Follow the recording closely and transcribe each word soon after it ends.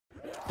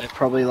They're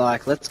probably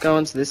like, let's go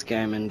into this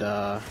game and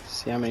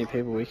see how many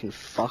people we can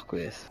fuck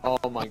with. Oh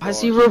my god. Why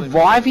is he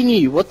reviving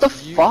you? What the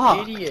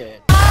fuck? You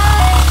idiot.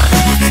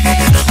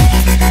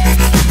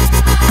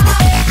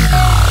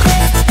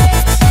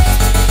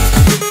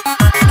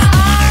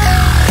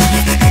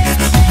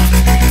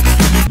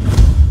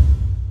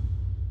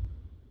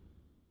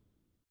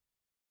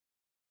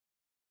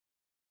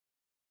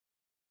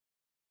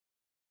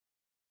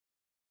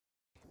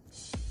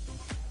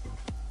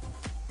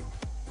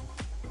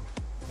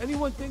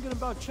 Anyone thinking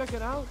about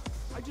checking out?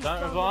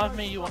 Don't revive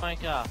me, you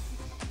wanker.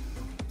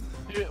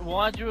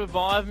 Why'd you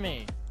revive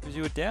me? Because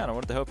you were down, I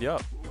wanted to help you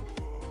up.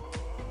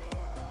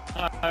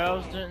 No, I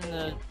was doing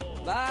the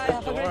Bye,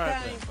 have a great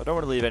time. I don't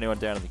want to leave anyone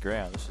down on the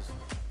ground. It's just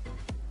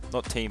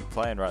not team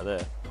playing right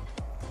there.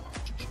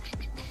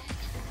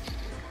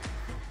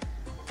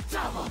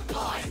 Double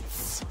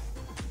points.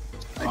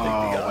 Oh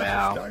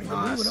wow, Starting to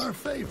nice. move in our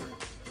favor.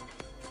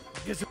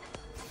 Guess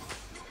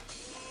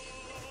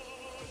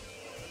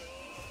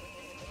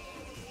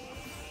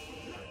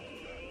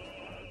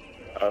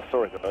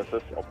Sorry guys,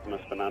 this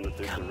Optimus Banana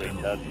Duke and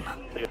retard.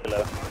 See you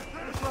later.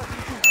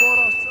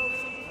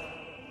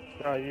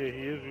 Oh yeah,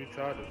 he is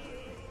retarded.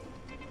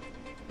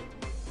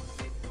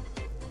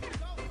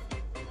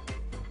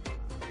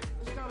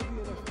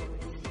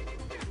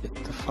 Get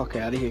the fuck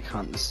out of here,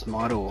 cunt. This is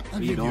my door. What I'll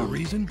are you give you a doing?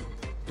 reason.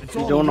 It's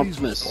You're all doing the Optimus.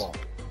 reason's fault.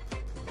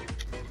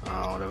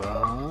 Oh,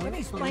 whatever. Let me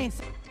explain.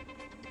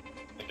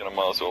 I think I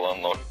might as well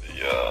unlock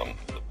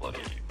the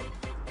bloody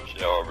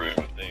shower room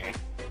thing.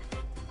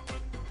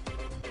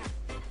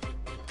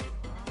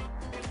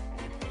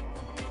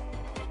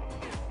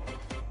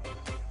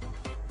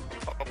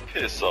 Oh,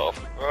 piss off,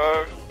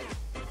 bro.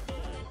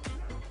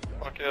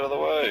 Fuck out of the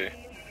way.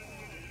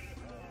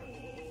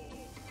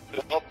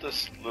 You're not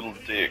this little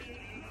dick.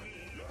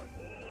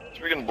 It's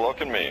freaking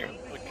blocking me.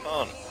 I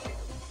can't.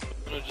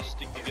 Wanna just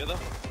stick together?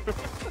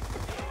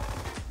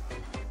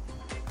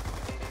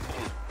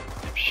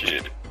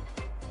 Shit.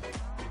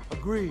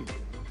 Agreed.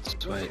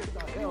 Sweet.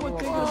 Anyone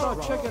thinking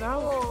about checking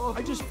out?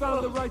 I just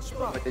found the right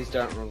spot. Please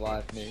don't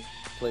revive me.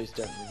 Please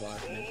don't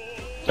revive me.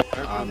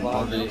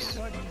 Obvious.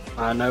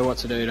 I know what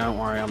to do, don't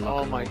worry, I'm not Oh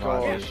gonna my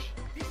revive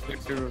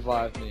gosh. You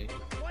revived me.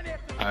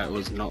 you. It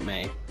was not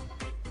me.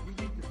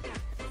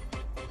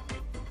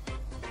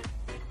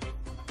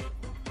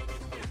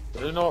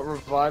 Do not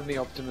revive me,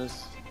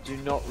 Optimus. Do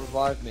not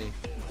revive me.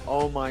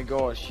 Oh my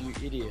gosh, you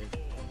idiot.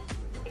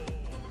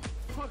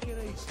 Fucking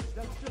aces.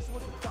 That's just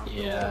what the doctor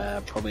Yeah,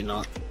 probably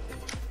not.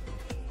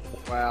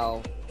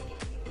 Wow.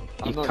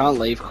 You can't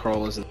leave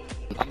crawlers.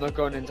 I'm not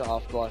going into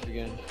Afterlife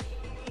again.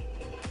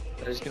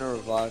 They're just gonna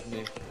revive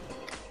me.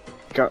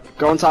 Go into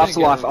gonna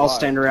Afterlife, get I'll revived.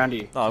 stand around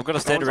you. No, I'm gonna Go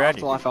stand into around you.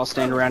 Afterlife, I'll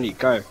stand around you.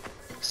 Go.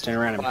 Stand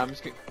around him. I'm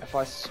just gonna, if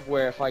I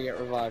swear if I get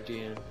revived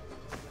again.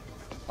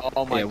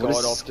 Oh my Yeah, what god,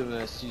 is-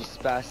 Optimus, you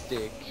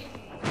spastic.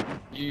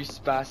 You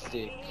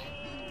spastic.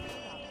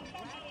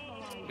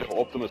 Yo,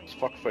 Optimus,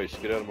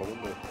 fuckface, get out of my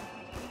window.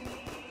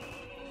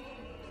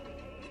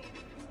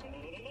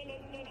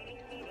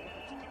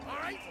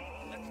 Alright,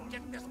 let's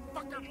get this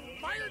fucker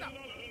fired up.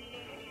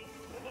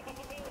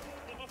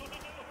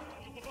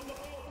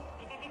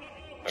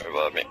 Don't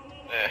revive me.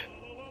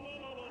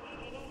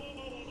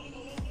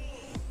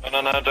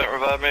 No, don't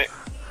revive me.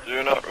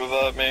 Do not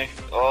revive me.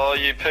 Oh,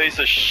 you piece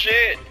of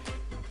shit!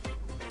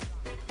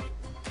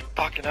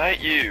 Fucking hate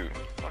you.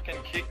 Fucking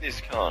kick this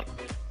cunt.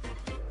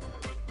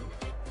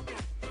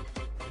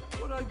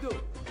 What'd I do?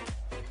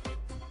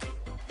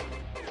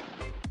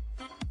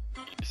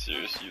 You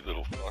serious, you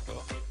little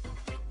fucker?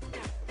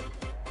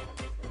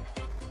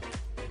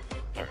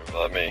 Don't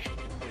revive me.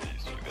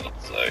 Please, for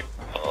God's sake.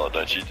 Oh,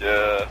 don't you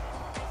dare.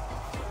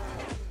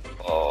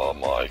 Oh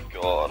my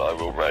god, I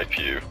will rape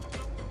you.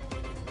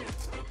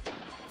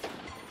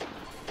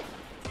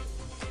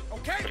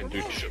 Okay, And we're do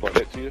moving. shit like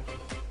that to you?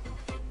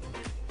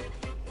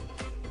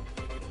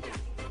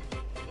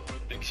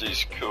 Thinks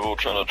he's cool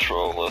trying to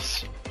troll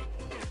us.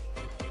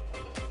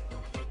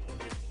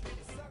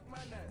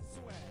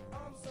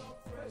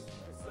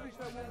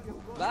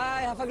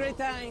 Bye, have a great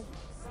time.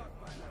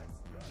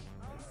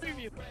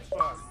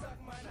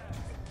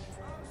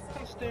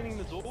 I'm standing in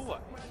the doorway.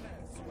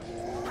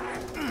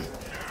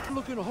 I'm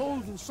looking at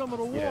holes in some of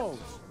the walls.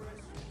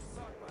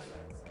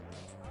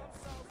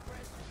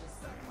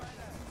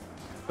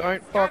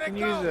 Don't fucking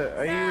use it.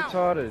 Are you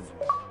retarded?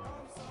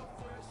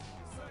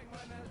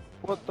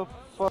 What the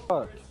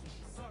fuck?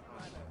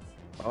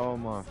 Oh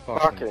my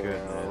fucking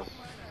goodness.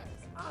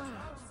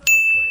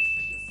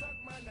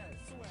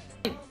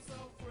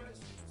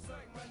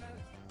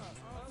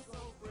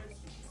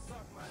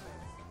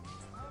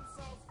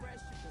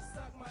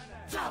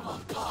 Double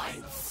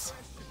points.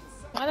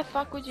 Why the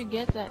fuck would you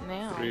get that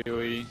now?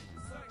 Really? You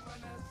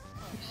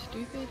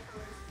stupid.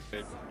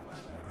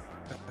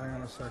 Hang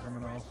on a sec, I'm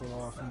gonna also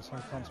off and so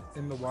I can't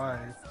in the way.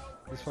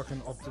 This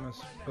fucking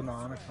Optimus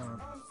banana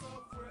can't.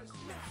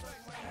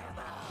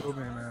 Kill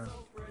me, man.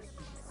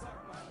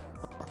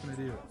 Fucking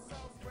idiot.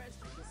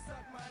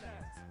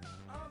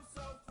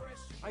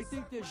 I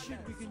think there's shit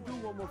we can do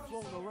when we're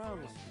floating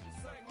around.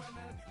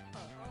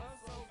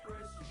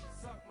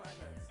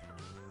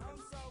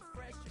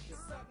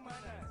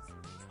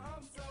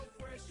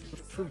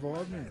 Just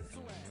revive me.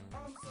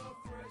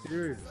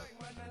 Serious.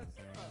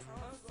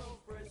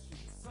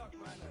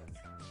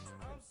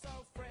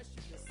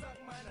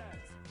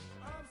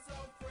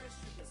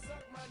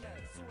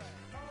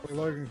 Wait,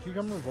 Logan, can you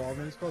come revive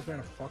me? This guy's being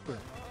a fucker.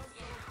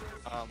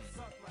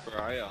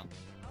 Where are ya?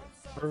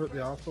 Over at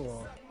the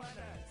afterlife.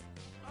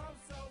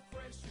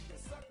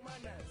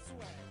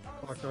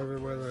 Like over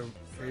where the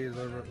key is,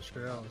 over at the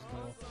showers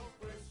door.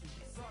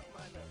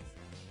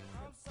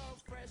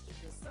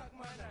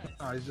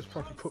 Nah, he just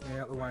fucking put me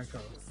out the wanker.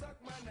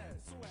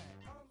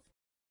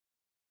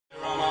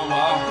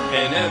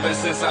 And ever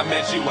since I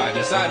met you, I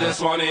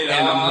just want it all.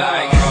 And I'm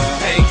like,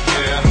 hey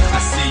girl, I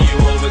see you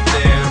over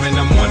there, and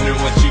I'm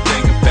wondering what